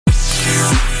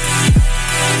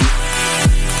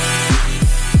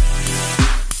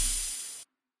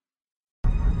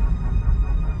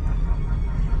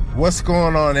What's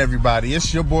going on, everybody?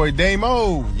 It's your boy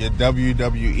Damo, your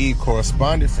WWE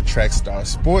correspondent for Trackstar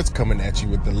Sports, coming at you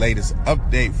with the latest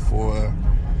update for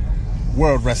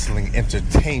World Wrestling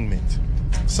Entertainment.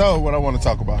 So what I want to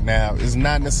talk about now is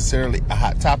not necessarily a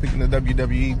hot topic in the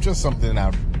WWE, just something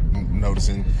I'm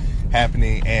noticing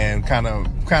happening and kind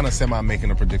of semi making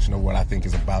a prediction of what I think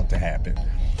is about to happen.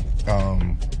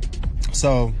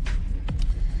 So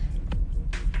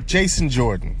Jason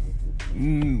Jordan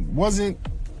wasn't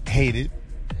hated,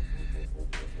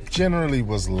 generally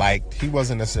was liked. He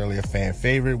wasn't necessarily a fan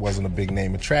favorite, wasn't a big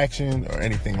name attraction or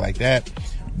anything like that.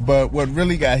 But what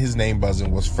really got his name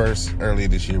buzzing was first, earlier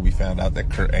this year, we found out that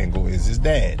Kurt Angle is his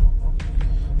dad.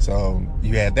 So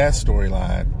you had that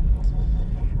storyline.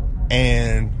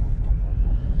 And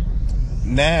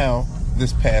now,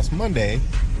 this past Monday,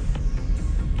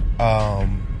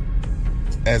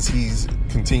 as he's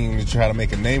continuing to try to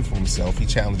make a name for himself, he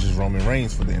challenges Roman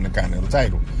Reigns for the Intercontinental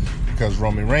title, because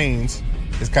Roman Reigns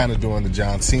is kind of doing the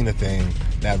John Cena thing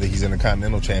now that he's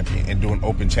Intercontinental champion and doing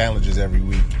open challenges every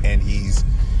week, and he's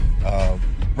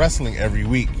wrestling every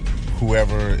week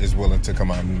whoever is willing to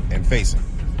come out and face him.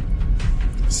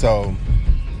 So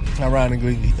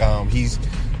ironically, he's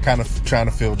kind of trying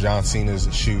to fill John Cena's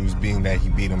shoes, being that he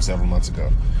beat him several months ago.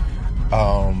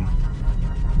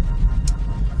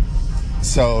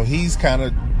 So he's kind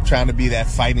of trying to be that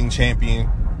fighting champion.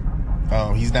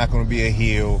 He's not going to be a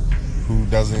heel who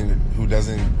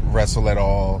doesn't wrestle at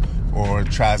all, or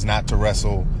tries not to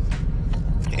wrestle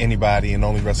anybody and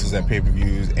only wrestles at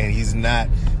pay-per-views. And he's not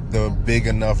the big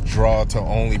enough draw to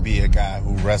only be a guy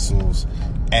who wrestles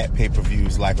at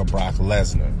pay-per-views like a Brock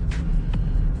Lesnar.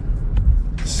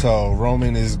 So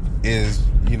Roman is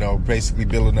basically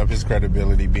building up his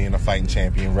credibility, being a fighting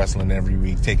champion, wrestling every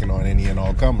week, taking on any and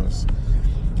all comers.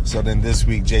 So then this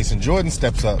week, Jason Jordan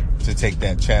steps up to take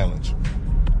that challenge.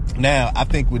 Now, I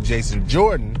think with Jason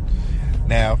Jordan,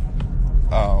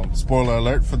 spoiler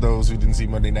alert for those who didn't see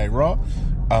Monday Night Raw,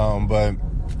 but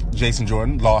Jason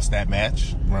Jordan lost that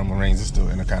match. Roman Reigns is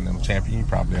still Intercontinental champion. You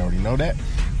probably already know that.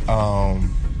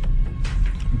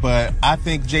 But I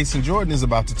think Jason Jordan is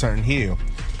about to turn heel.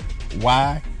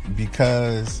 Why?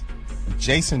 Because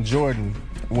Jason Jordan,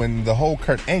 when the whole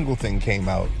Kurt Angle thing came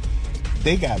out,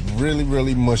 they got really,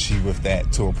 really mushy with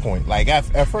that to a point. Like, at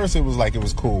first it was like it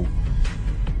was cool.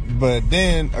 But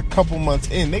then a couple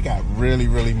months in, they got really,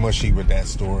 really mushy with that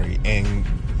story.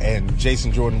 And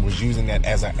Jason Jordan was using that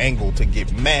as an angle to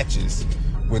get matches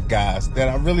with guys that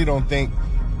I really don't think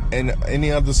in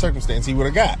any other circumstance he would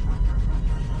have got.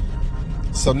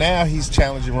 So now he's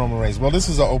challenging Roman Reigns. Well, this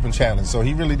is an open challenge, so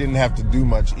he really didn't have to do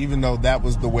much, even though that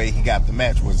was the way he got the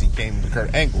match, was he came to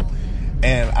Kurt Angle.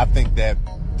 And I think that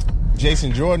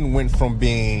Jason Jordan went from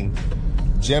being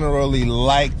generally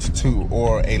liked to,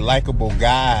 or a likable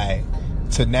guy,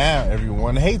 to now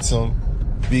everyone hates him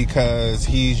because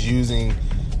he's using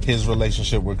his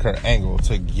relationship with Kurt Angle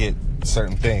to get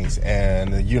certain things,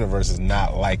 and the universe is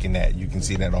not liking that. You can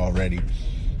see that already.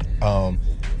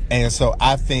 And so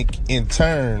I think, in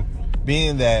turn,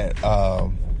 being that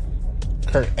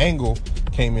Kurt Angle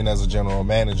came in as a general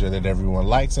manager that everyone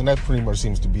likes, and that pretty much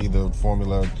seems to be the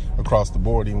formula across the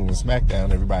board, even with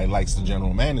SmackDown, everybody likes the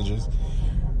general managers.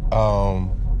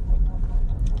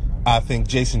 I think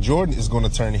Jason Jordan is going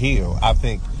to turn heel. I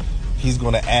think he's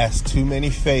going to ask too many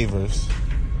favors,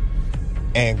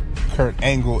 and Kurt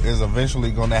Angle is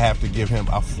eventually going to have to give him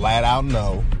a flat-out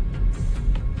no,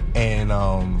 and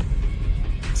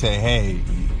say, hey,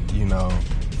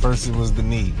 first it was the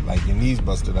knee, like your knee's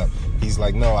busted up. He's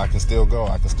like, no, I can still go,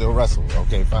 I can still wrestle.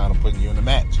 Okay, fine, I'm putting you in the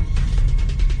match.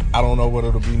 I don't know what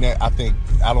it'll be next. I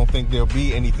don't think there'll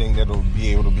be anything that'll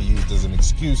be able to be used as an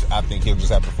excuse. I think he'll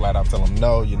just have to flat out tell him,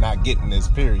 no, you're not getting this,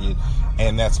 period.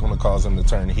 And that's going to cause him to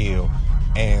turn heel.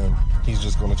 And he's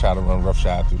just going to try to run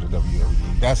roughshod through the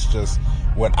WWE. That's just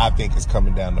what I think is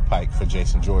coming down the pike for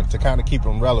Jason Jordan, to kind of keep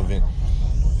him relevant.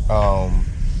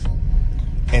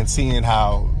 And seeing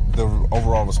how the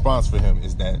overall response for him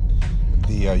is that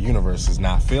the universe is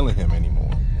not feeling him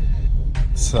anymore.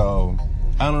 So,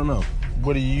 I don't know.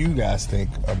 What do you guys think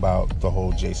about the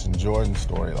whole Jason Jordan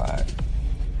storyline?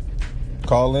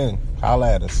 Call in,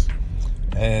 holla at us.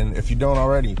 And if you don't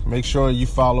already, make sure you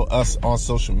follow us on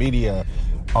social media,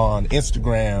 on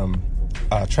Instagram,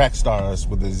 Trackstars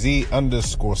with a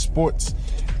Z_sports,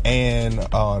 and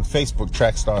on Facebook,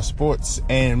 Trackstar Sports.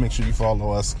 And make sure you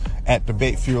follow us at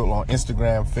Debate Fuel on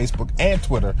Instagram, Facebook, and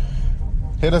Twitter.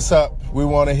 Hit us up. We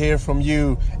want to hear from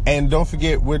you. And don't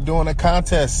forget, we're doing a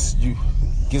contest. You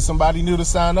get somebody new to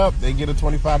sign up, they get a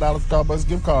 $25 Starbucks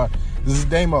gift card. This is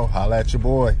Damo. Holla at your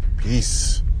boy.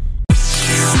 Peace.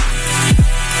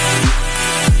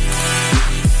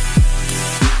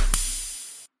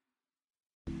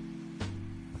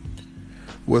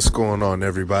 What's going on,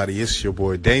 everybody? It's your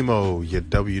boy Damo, your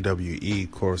WWE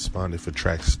correspondent for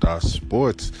Trackstar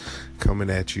Sports, coming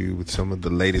at you with some of the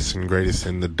latest and greatest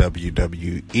in the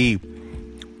WWE.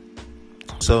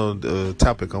 So the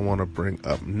topic I want to bring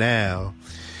up now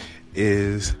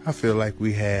is, I feel like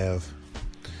we have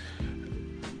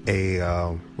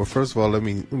well, first of all, let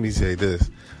me say this.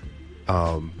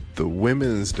 The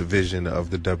women's division of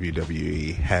the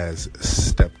WWE has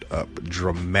stepped up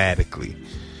dramatically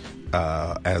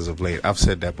as of late. I've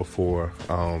said that before,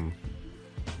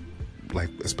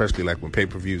 especially when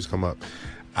pay-per-views come up.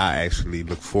 I actually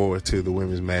look forward to the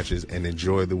women's matches and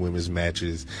enjoy the women's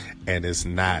matches, and it's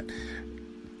not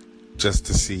just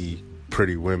to see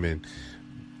pretty women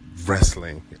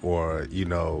wrestling or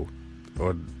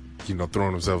throwing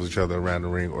themselves at each other around the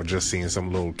ring, or just seeing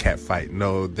some little cat fight.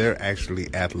 No, they're actually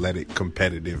athletic,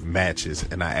 competitive matches,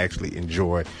 and I actually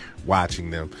enjoy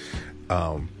watching them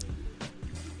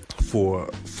for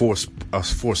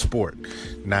sport,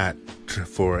 not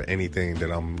for anything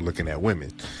that I'm looking at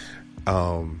women.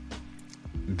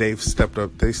 They stepped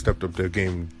up their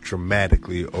game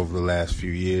dramatically over the last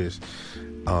few years,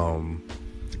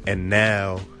 and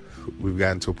now we've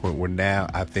gotten to a point where now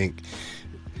I think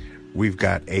we've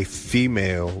got a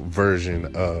female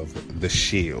version of the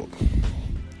Shield.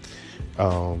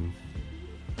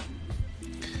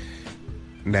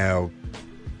 Now,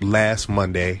 last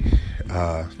Monday,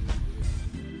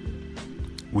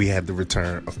 we had the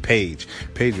return of Paige.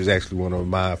 Paige was actually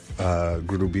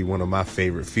grew to be one of my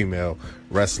favorite female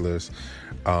wrestlers.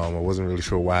 I wasn't really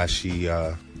sure why she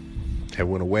had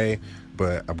went away,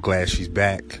 but I'm glad she's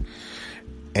back.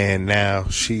 And now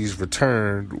she's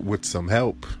returned with some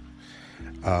help.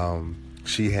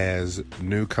 She has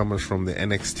newcomers from the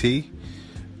NXT,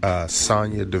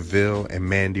 Sonya Deville and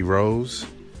Mandy Rose.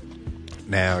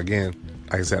 Now, again,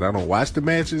 like I said, I don't watch the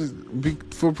matches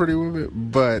for Pretty Women,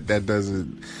 but that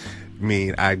doesn't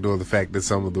mean I ignore the fact that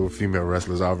some of the female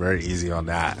wrestlers are very easy on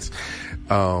the eyes.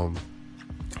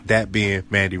 That being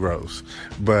Mandy Rose.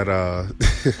 But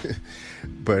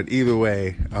either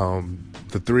way,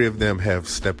 the three of them have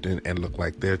stepped in and look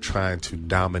like they're trying to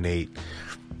dominate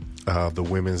the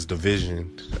women's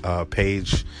division.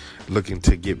 Paige looking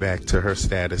to get back to her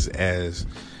status as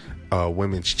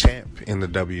women's champ in the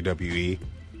WWE,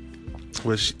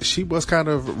 which she was kind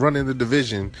of running the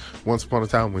division once upon a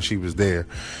time when she was there.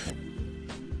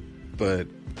 But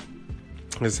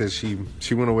like I said,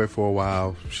 she went away for a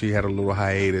while. She had a little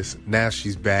hiatus. Now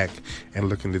she's back and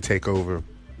looking to take over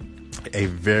a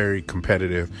very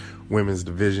competitive women's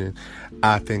division.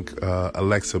 I think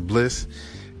Alexa Bliss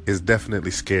is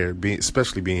definitely scared,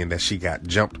 especially being that she got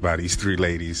jumped by these three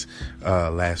ladies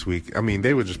last week. I mean,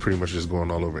 they were just pretty much just going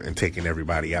all over and taking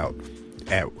everybody out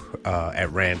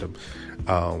at random.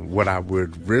 What I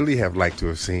would really have liked to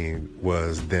have seen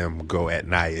was them go at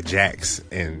Nia Jax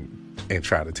and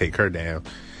try to take her down.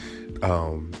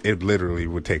 It literally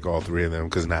would take all three of them,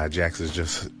 because Nia Jax is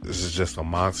just a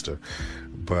monster.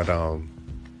 But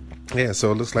yeah,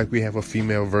 so it looks like we have a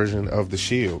female version of the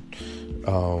Shield.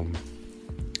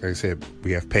 Like I said,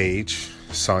 we have Paige,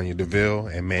 Sonya Deville,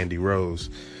 and Mandy Rose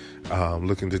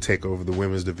looking to take over the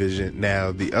women's division.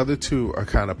 Now, the other two are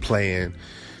kind of playing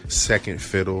second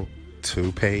fiddle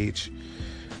to Paige.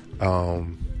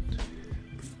 From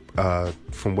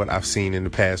what I've seen in the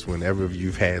past, whenever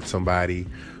you've had somebody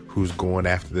who's going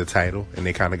after the title and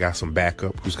they kind of got some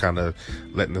backup who's kind of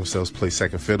letting themselves play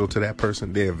second fiddle to that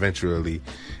person, they eventually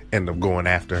end up going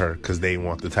after her because they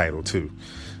want the title too.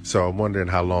 So I'm wondering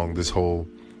how long this whole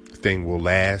thing will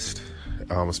last,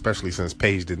 especially since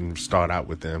Paige didn't start out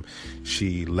with them.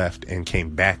 She left and came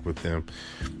back with them.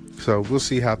 So we'll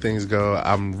see how things go.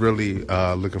 I'm really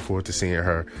looking forward to seeing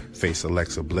her face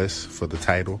Alexa Bliss for the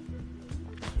title.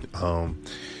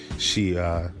 She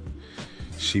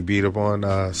beat up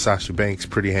on Sasha Banks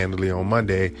pretty handily on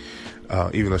Monday,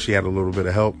 even though she had a little bit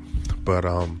of help. But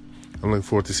I'm looking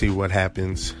forward to see what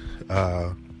happens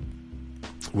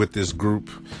with this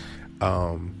group.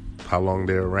 How long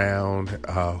they're around,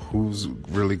 who's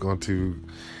really going to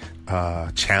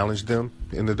challenge them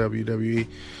in the WWE,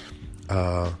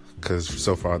 because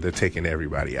so far they're taking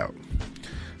everybody out.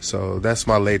 So that's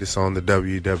my latest on the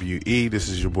WWE. This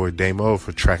is your boy Damo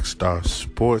for Trackstar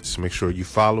Sports. Make sure you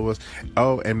follow us.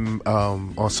 Oh, and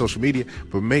on social media.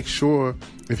 But make sure,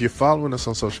 if you're following us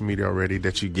on social media already,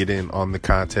 that you get in on the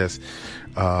contest.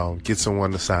 Get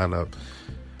someone to sign up.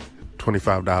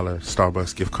 $25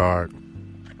 Starbucks gift card.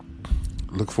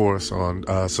 Look for us on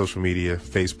social media,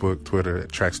 Facebook, Twitter, at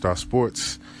Trackstar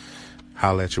Sports.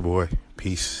 Holla at your boy.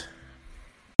 Peace.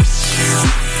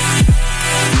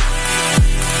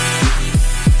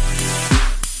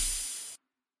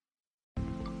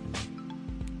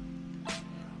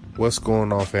 What's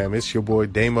going on, fam? It's your boy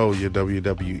Damo, your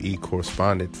WWE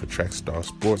correspondent for Trackstar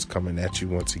Sports, coming at you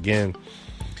once again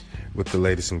with the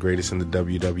latest and greatest in the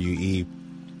WWE.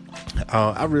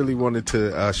 I really wanted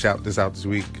to shout this out this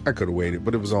week. I could have waited,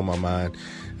 but it was on my mind,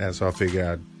 and so I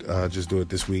figured I'd just do it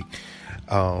this week.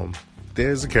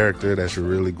 There's a character that's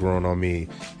really grown on me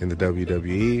in the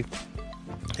WWE,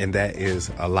 and that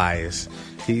is Elias.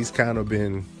 He's kind of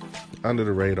been under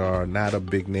the radar, not a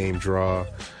big name draw,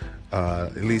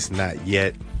 at least not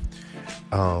yet.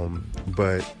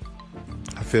 But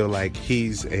I feel like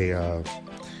he's a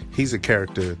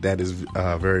character that is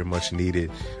very much needed.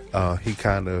 He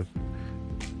kind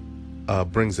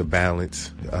of brings a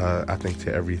balance, I think,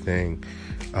 to everything,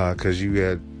 because you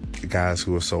had guys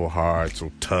who are so hard,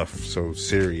 so tough, so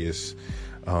serious,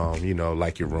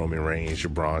 like your Roman Reigns, your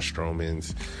Braun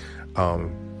Strowmans,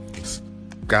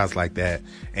 guys like that.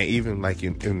 And even like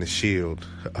in the Shield,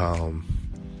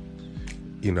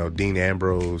 Dean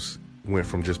Ambrose went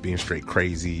from just being straight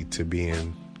crazy to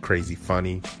being crazy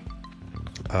funny.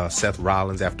 Seth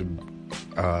Rollins, after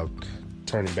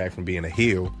turning back from being a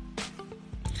heel,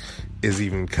 is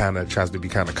even tries to be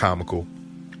kind of comical.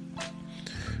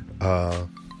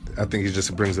 I think it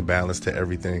just brings a balance to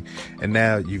everything. And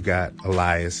now you've got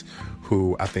Elias,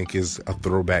 who I think is a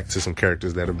throwback to some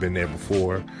characters that have been there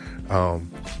before,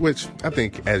 which I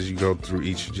think as you go through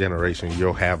each generation,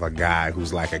 you'll have a guy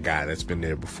who's like a guy that's been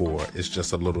there before. It's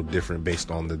just a little different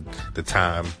based on the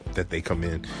time that they come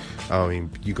in. I mean,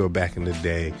 you go back in the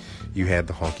day, you had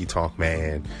the Honky Tonk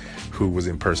Man who was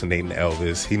impersonating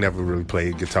Elvis. He never really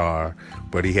played guitar,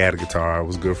 but he had a guitar. It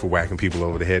was good for whacking people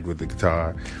over the head with the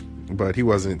guitar. But he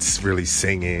wasn't really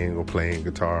singing or playing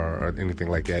guitar or anything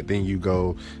like that. Then you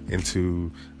go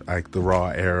into like the Raw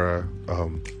era,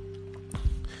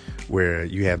 where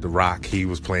you had The Rock. He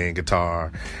was playing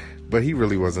guitar, but he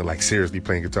really wasn't like seriously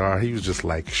playing guitar. He was just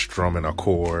like strumming a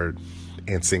chord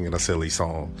and singing a silly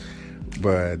song.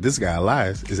 But this guy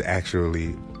Elias is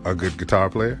actually a good guitar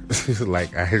player.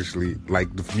 Like, I actually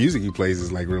like the music he plays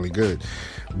is like really good.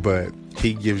 But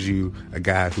he gives you a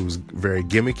guy who's very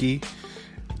gimmicky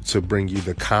to bring you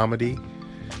the comedy,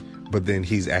 but then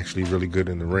he's actually really good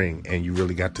in the ring. And you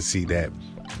really got to see that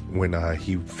when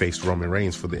he faced Roman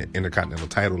Reigns for the Intercontinental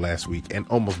title last week and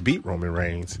almost beat Roman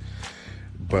Reigns,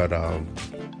 but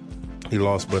he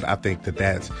lost. But I think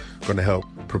that's going to help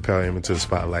propel him into the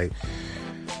spotlight.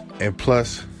 And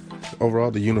plus, overall,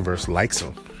 the universe likes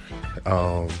him.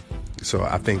 So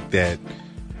I think that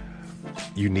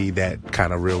you need that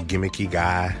kind of real gimmicky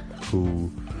guy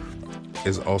who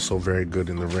is also very good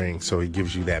in the ring, so he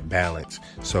gives you that balance.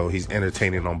 So he's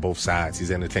entertaining on both sides.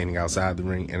 He's entertaining outside the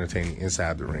ring, entertaining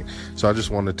inside the ring. So I just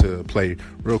wanted to play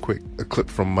real quick a clip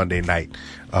from Monday night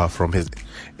from his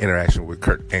interaction with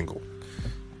Kurt Angle.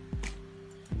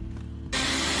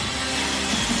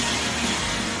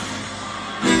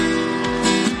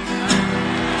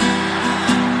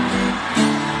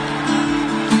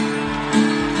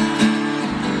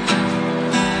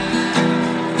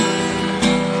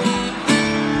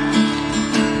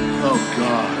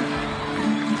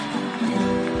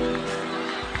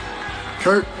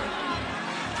 Kurt,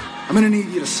 I'm going to need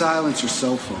you to silence your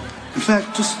cell phone. In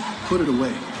fact, just put it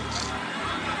away.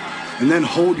 And then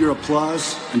hold your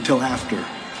applause until after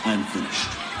I'm finished.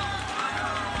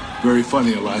 Very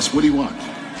funny, Elias. What do you want?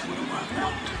 What do I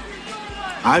want?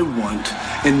 I want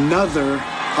another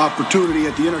opportunity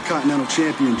at the Intercontinental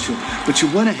Championship. But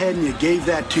you went ahead and you gave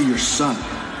that to your son.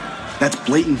 That's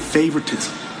blatant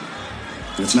favoritism.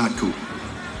 And it's not cool.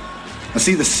 I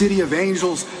see the City of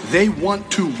Angels, they want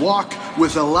to walk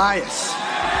with Elias.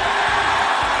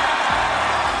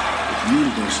 But the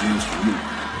universe knows for you.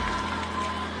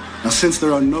 Now, since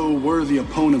there are no worthy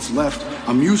opponents left,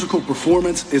 a musical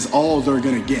performance is all they're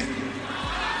gonna get.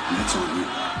 And that's on you.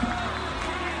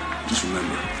 Just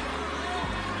remember,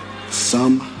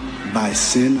 some by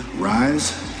sin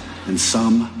rise, and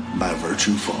some by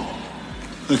virtue fall.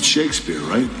 That's Shakespeare,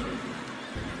 right?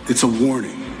 It's a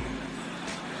warning.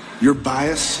 Your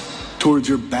bias towards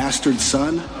your bastard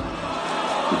son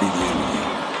will be the end of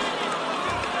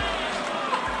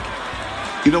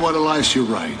you. You know what, Elias? You're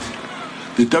right.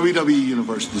 The WWE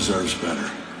Universe deserves better.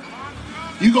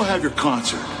 You go have your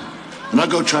concert, and I'll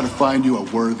go try to find you a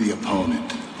worthy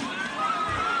opponent.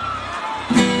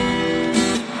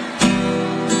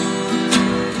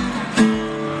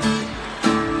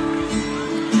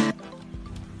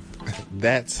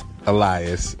 That's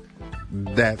Elias.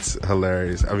 That's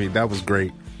hilarious. I mean, that was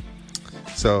great.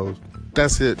 So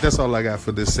that's it. That's all I got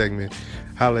for this segment.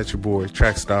 Holla at your boy,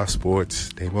 Trackstar Sports.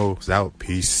 Damo's out.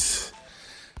 Peace.